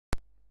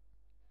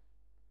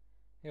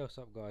Hey, what's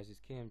up guys, it's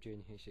KMG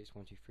and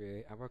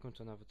HH123 and welcome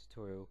to another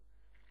tutorial.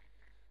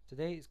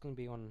 Today it's going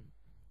to be on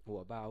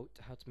or about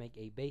how to make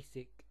a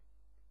basic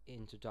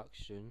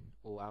introduction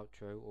or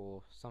outro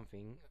or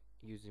something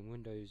using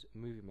Windows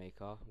Movie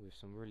Maker with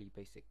some really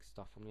basic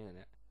stuff from the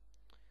internet.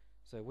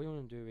 So what you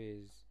want to do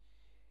is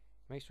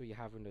make sure you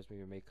have Windows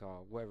Movie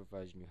Maker, whatever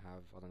version you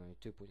have. I don't know,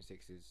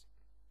 2.6 is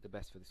the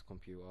best for this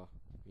computer.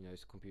 You know,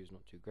 this computer's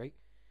not too great.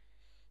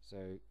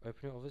 So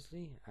open it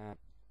obviously and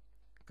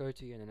go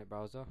to your internet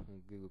browser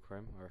and Google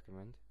Chrome, I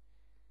recommend.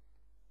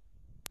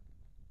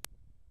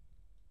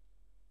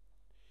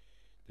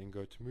 Then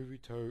go to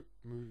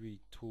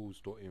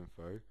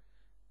movietools.info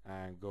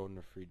and go on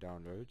the free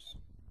downloads.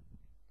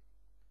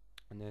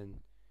 And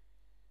then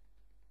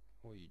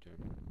what are you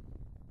doing?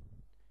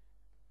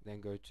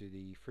 Then go to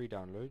the free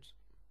downloads.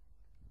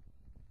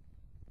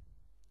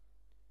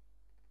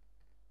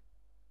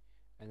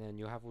 And then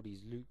you'll have all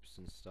these loops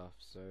and stuff.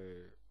 So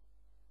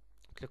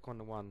click on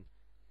the one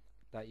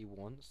that you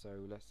want.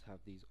 So let's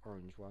have these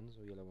orange ones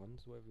or yellow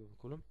ones, whatever you want to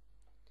call them.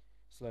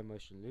 Slow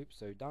motion loop.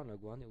 So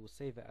download one. It will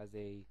save it as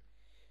a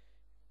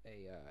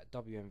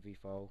WMV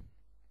file,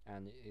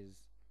 and it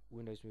is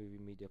Windows Movie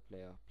Media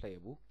Player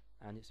playable,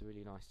 and it's a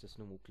really nice just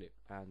normal clip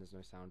and there's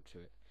no sound to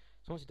it.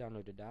 So once you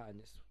downloaded that and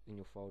it's in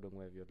your folder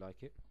wherever you'd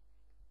like it,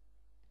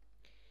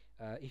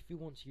 if you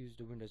want to use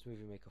the Windows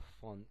Movie Maker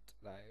font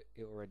that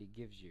it already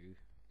gives you,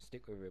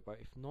 stick with it,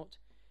 but if not,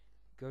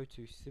 go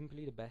to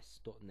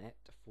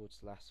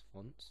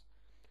simplythebest.net/fonts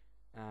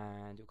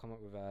and it'll come up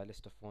with a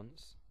list of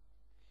fonts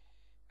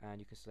and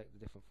you can select the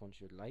different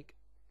fonts you'd like.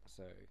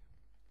 So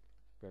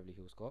Beverly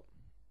Hills Cop.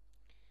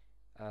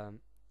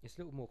 It's a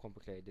little more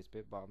complicated this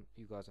bit, but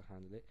you guys will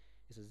handle it.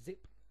 It's a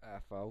zip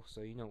file,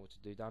 so you know what to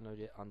do. Download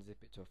it,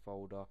 unzip it to a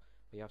folder,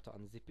 but you have to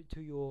unzip it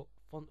to your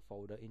font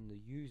folder in the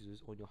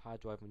users on your hard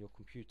drive on your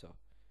computer.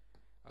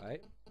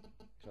 Alright,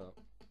 shut up.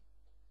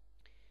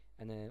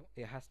 And then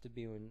it has to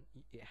be in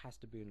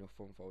your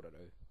font folder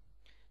though.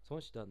 So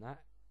once you've done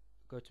that,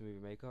 go to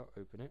Movie Maker,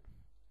 open it.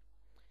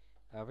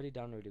 I already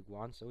downloaded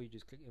one, so you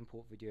just click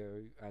import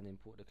video and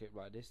import the clip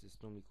like this.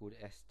 It's normally called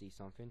SD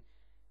something.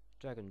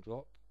 Drag and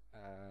drop.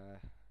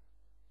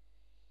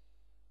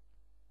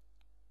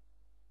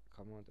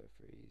 Come on, don't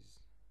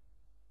freeze.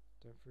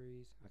 Don't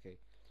freeze. Okay.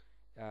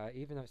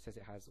 Even though it says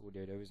it has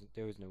audio,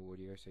 there is no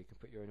audio, so you can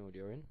put your own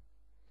audio in.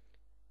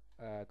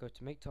 Go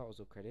to make titles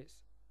or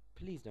credits.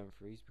 Please don't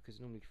freeze because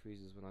it normally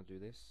freezes when I do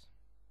this.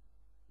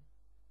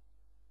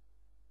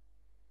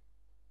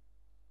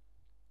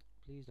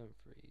 Please don't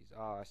freeze.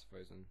 Ah, it's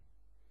frozen.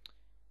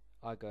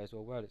 Alright guys,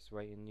 well while it's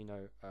waiting, you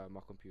know, my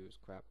computer's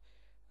crap.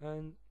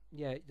 And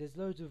yeah, there's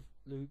loads of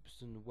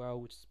loops and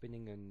world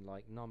spinning and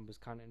like numbers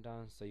counting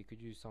down, so you could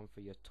use some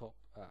for your top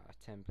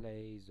 10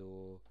 plays,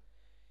 or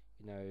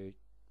you know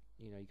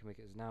you can make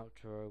it as an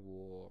outro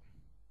or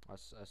a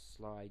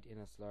slide in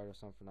a slide or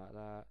something like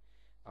that.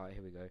 Alright,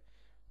 here we go.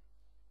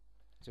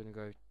 So I'm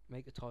going to go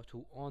make a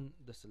title on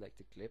the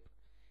selected clip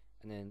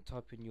and then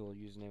type in your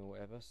username or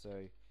whatever.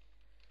 So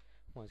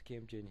mine's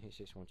KMG and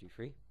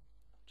HH123.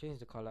 Change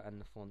the color and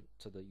the font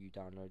to the you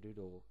downloaded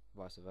or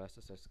vice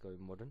versa, so let's go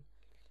modern.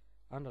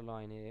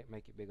 Underline it,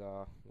 make it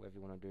bigger, whatever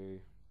you want to do.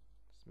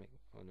 Let's make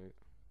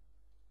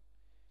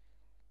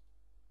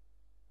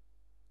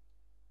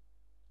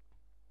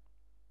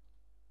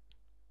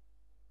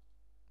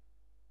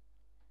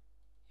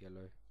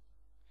yellow.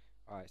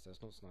 Alright, so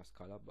it's not a nice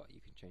color, but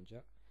you can change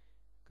that.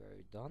 Go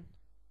done,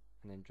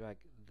 and then drag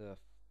the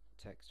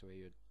text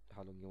where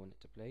how long you want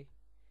it to play.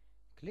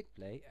 Click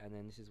play, and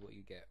then this is what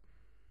you get.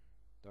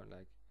 Don't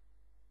lag.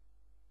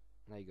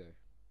 There you go.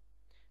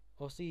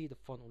 Obviously the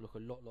font will look a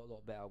lot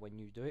better when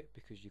you do it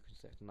because you can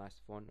select a nice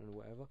font and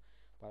whatever,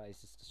 but that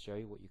is just to show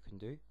you what you can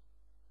do.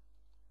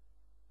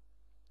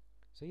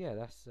 So yeah,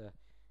 that's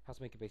how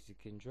to make a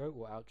basic intro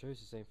or outro.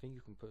 It's the same thing.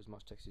 You can put as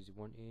much text as you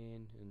want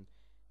in and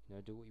you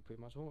know do what you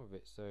pretty much want with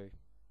it. So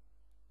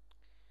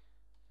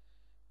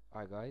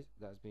alright guys,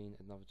 that's been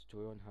another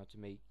tutorial on how to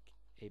make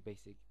a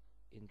basic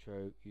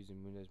intro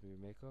using Windows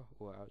Movie Maker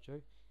or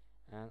outro,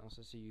 and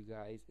also see you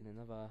guys in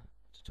another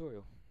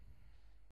tutorial.